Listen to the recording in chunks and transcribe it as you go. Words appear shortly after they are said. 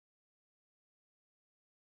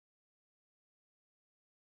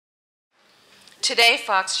Today,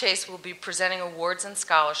 Fox Chase will be presenting awards and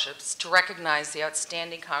scholarships to recognize the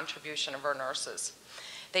outstanding contribution of our nurses.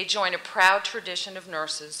 They join a proud tradition of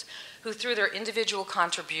nurses who, through their individual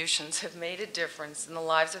contributions, have made a difference in the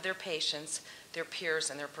lives of their patients, their peers,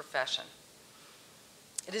 and their profession.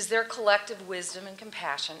 It is their collective wisdom and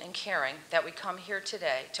compassion and caring that we come here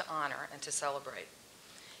today to honor and to celebrate.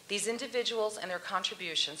 These individuals and their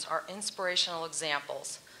contributions are inspirational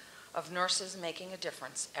examples of nurses making a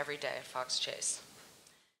difference every day at Fox Chase.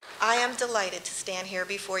 I am delighted to stand here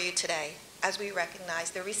before you today as we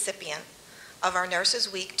recognize the recipient of our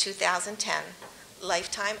Nurses Week 2010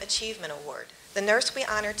 Lifetime Achievement Award. The nurse we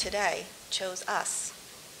honor today chose us.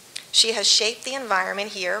 She has shaped the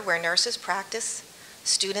environment here where nurses practice,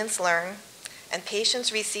 students learn, and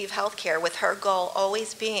patients receive health care, with her goal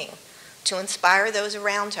always being to inspire those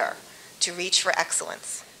around her to reach for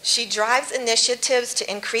excellence. She drives initiatives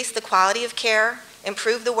to increase the quality of care,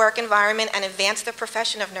 improve the work environment, and advance the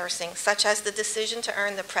profession of nursing, such as the decision to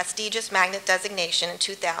earn the prestigious Magnet designation in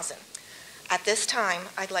 2000. At this time,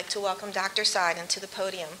 I'd like to welcome Dr. Seiden to the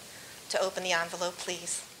podium to open the envelope,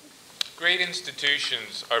 please. Great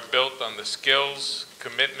institutions are built on the skills,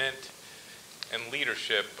 commitment, and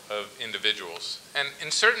leadership of individuals. And in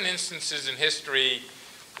certain instances in history,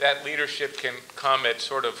 that leadership can come at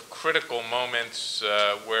sort of critical moments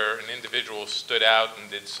where an individual stood out and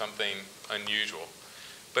did something unusual.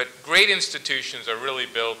 But great institutions are really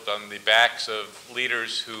built on the backs of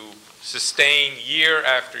leaders who sustain year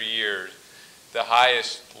after year the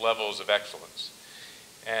highest levels of excellence.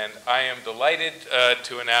 And I am delighted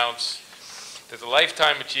to announce that the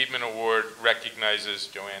Lifetime Achievement Award recognizes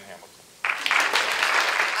Joanne Hamilton.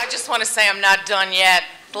 I just want to say I'm not done yet.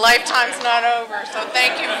 The lifetime's not over, so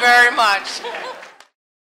thank you very much.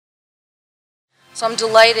 So I'm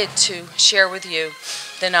delighted to share with you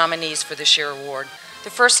the nominees for this year's award. The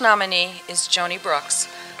first nominee is Joni Brooks.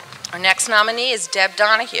 Our next nominee is Deb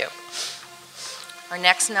Donahue. Our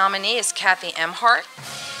next nominee is Kathy Emhart.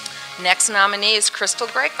 Next nominee is Crystal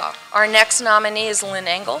Greco. Our next nominee is Lynn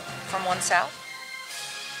Engel from One South.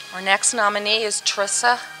 Our next nominee is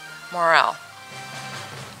Trissa Morrell.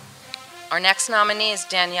 Our next nominee is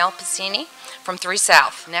Danielle Piscini from 3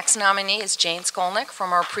 South. Next nominee is Jane Skolnick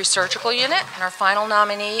from our pre-surgical unit. And our final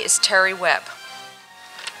nominee is Terry Webb.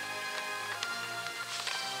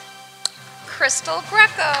 Crystal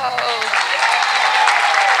Greco.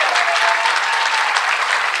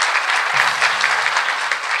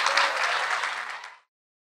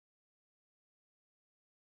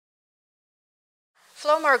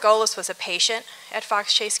 Flo Margolis was a patient at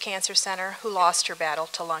Fox Chase Cancer Center who lost her battle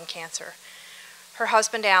to lung cancer. Her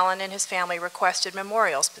husband, Alan, and his family requested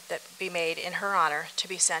memorials that be made in her honor to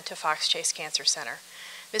be sent to Fox Chase Cancer Center.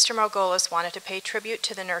 Mr. Margolis wanted to pay tribute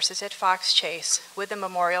to the nurses at Fox Chase with the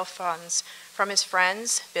memorial funds from his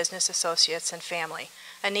friends, business associates, and family.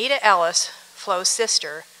 Anita Ellis, Flo's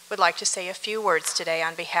sister, would like to say a few words today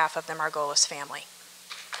on behalf of the Margolis family.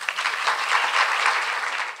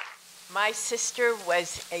 My sister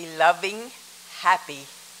was a loving, happy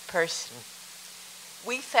person.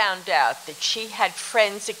 We found out that she had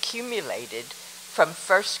friends accumulated from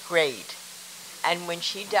first grade, and when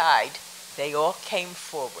she died, they all came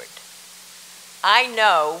forward. I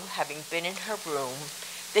know, having been in her room,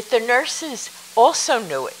 that the nurses also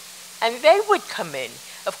knew it, and they would come in.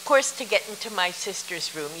 Of course, to get into my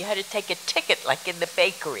sister's room, you had to take a ticket like in the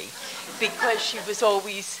bakery, because she was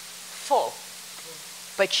always full.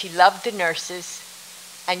 But she loved the nurses,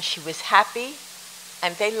 and she was happy,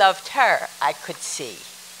 and they loved her, I could see.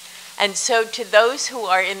 And so to those who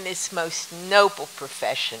are in this most noble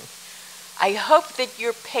profession, I hope that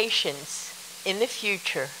your patients in the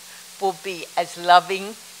future will be as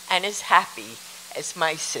loving and as happy as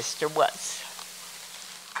my sister was.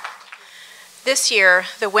 This year,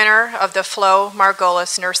 the winner of the Flo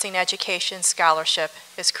Margolis Nursing Education Scholarship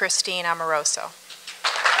is Christine Amoroso.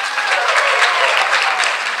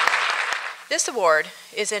 This award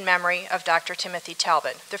is in memory of Dr. Timothy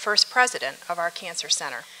Talbot, the first president of our cancer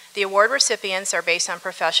center. The award recipients are based on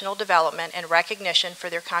professional development and recognition for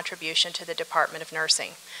their contribution to the Department of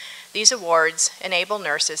Nursing. These awards enable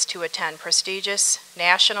nurses to attend prestigious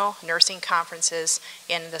national nursing conferences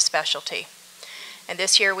in the specialty. And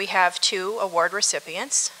this year we have 2 award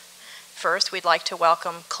recipients. First, we'd like to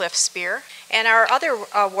welcome Cliff Spear. And our other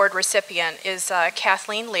award recipient is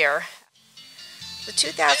Kathleen Lear. The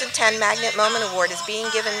 2010 Magnet Moment Award is being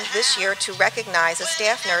given this year to recognize a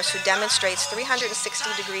staff nurse who demonstrates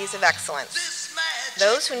 360 degrees of excellence.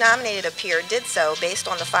 Those who nominated a peer did so based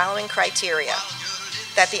on the following criteria: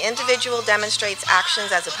 that the individual demonstrates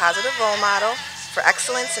actions as a positive role model for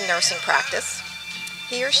excellence in nursing practice,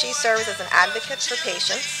 He or she serves as an advocate for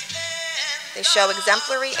patients. They show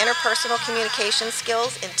exemplary interpersonal communication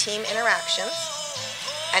skills in team interactions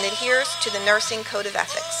and adheres to the Nursing Code of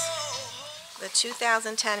Ethics. The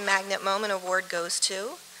 2010 Magnet Moment Award goes to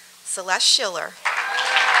Celeste Schiller.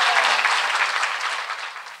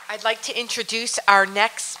 I'd like to introduce our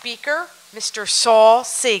next speaker, Mr. Saul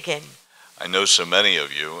Sagan. I know so many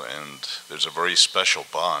of you, and there's a very special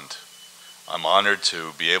bond. I'm honored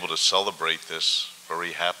to be able to celebrate this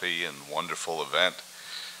very happy and wonderful event.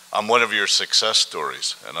 I'm one of your success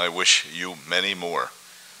stories, and I wish you many more.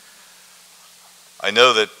 I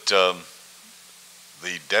know that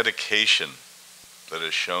the dedication that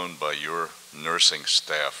is shown by your nursing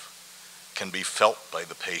staff can be felt by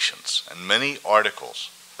the patients, and many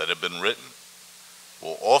articles that have been written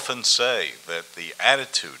will often say that the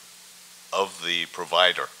attitude of the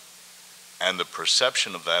provider and the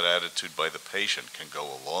perception of that attitude by the patient can go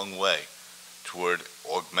a long way toward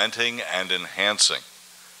augmenting and enhancing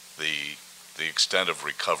the extent of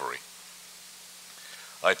recovery.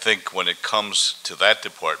 I think when it comes to that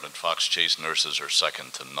department, Fox Chase nurses are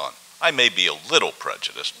second to none. I may be a little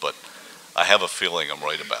prejudiced, but I have a feeling I'm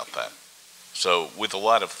right about that. So with a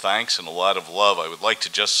lot of thanks and a lot of love, I would like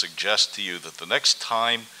to just suggest to you that the next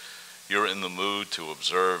time you're in the mood to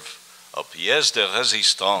observe a pièce de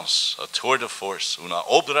résistance, a tour de force, una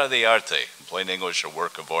obra de arte, in plain English, a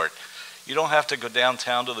work of art, you don't have to go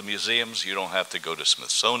downtown to the museums, you don't have to go to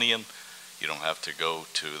Smithsonian, you don't have to go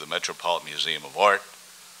to the Metropolitan Museum of Art.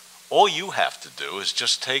 All you have to do is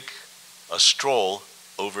just take a stroll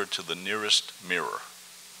over to the nearest mirror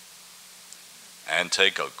and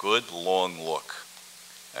take a good long look,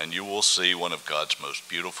 and you will see one of God's most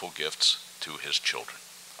beautiful gifts to his children.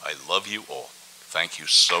 I love you all. Thank you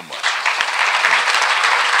so much.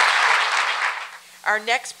 Our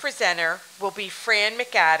next presenter will be Fran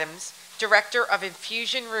McAdams, Director of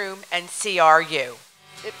Infusion Room and CRU.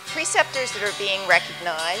 The preceptors that are being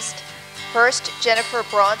recognized, first Jennifer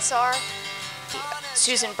Bronsar,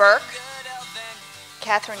 Susan Burke,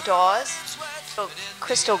 Catherine Dawes,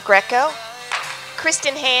 Crystal Greco,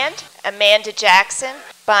 Kristen Hand, Amanda Jackson,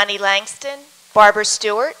 Bonnie Langston, Barbara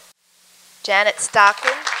Stewart, Janet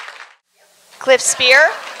Stockton, Cliff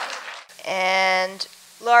Spear, and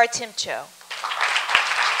Laura Timcho.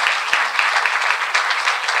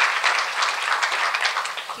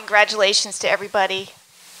 Congratulations to everybody.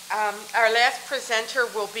 Our last presenter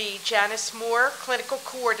will be Janice Moore, Clinical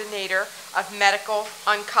Coordinator of Medical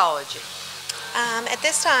Oncology. At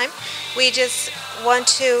this time, we just want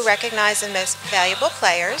to recognize the most valuable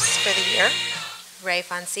players for the year. Ray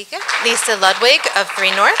Fonseca, Lisa Ludwig of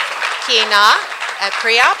 3 North, Kia Na at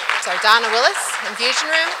Pre-Op, Sardana Willis, Infusion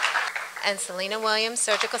Room, and Selena Williams,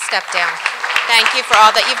 Surgical Step Down. Thank you for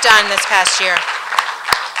all that you've done this past year.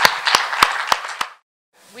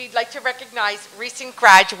 We'd like to recognize recent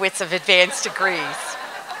graduates of advanced degrees.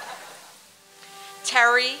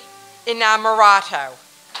 Terry Inamorato,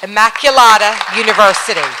 Immaculata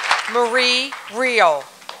University. Marie Real,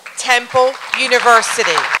 Temple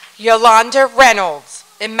University. Yolanda Reynolds,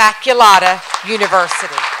 Immaculata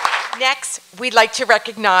University. Next, we'd like to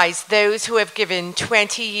recognize those who have given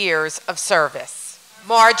 20 years of service.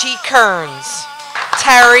 Margie Kearns,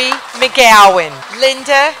 Terry McGowan,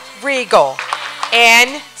 Linda Regal,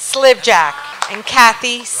 Ann Slivjak, and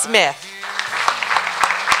Kathy Smith.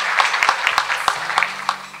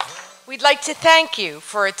 We'd like to thank you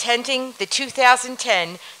for attending the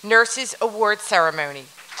 2010 Nurses Award Ceremony.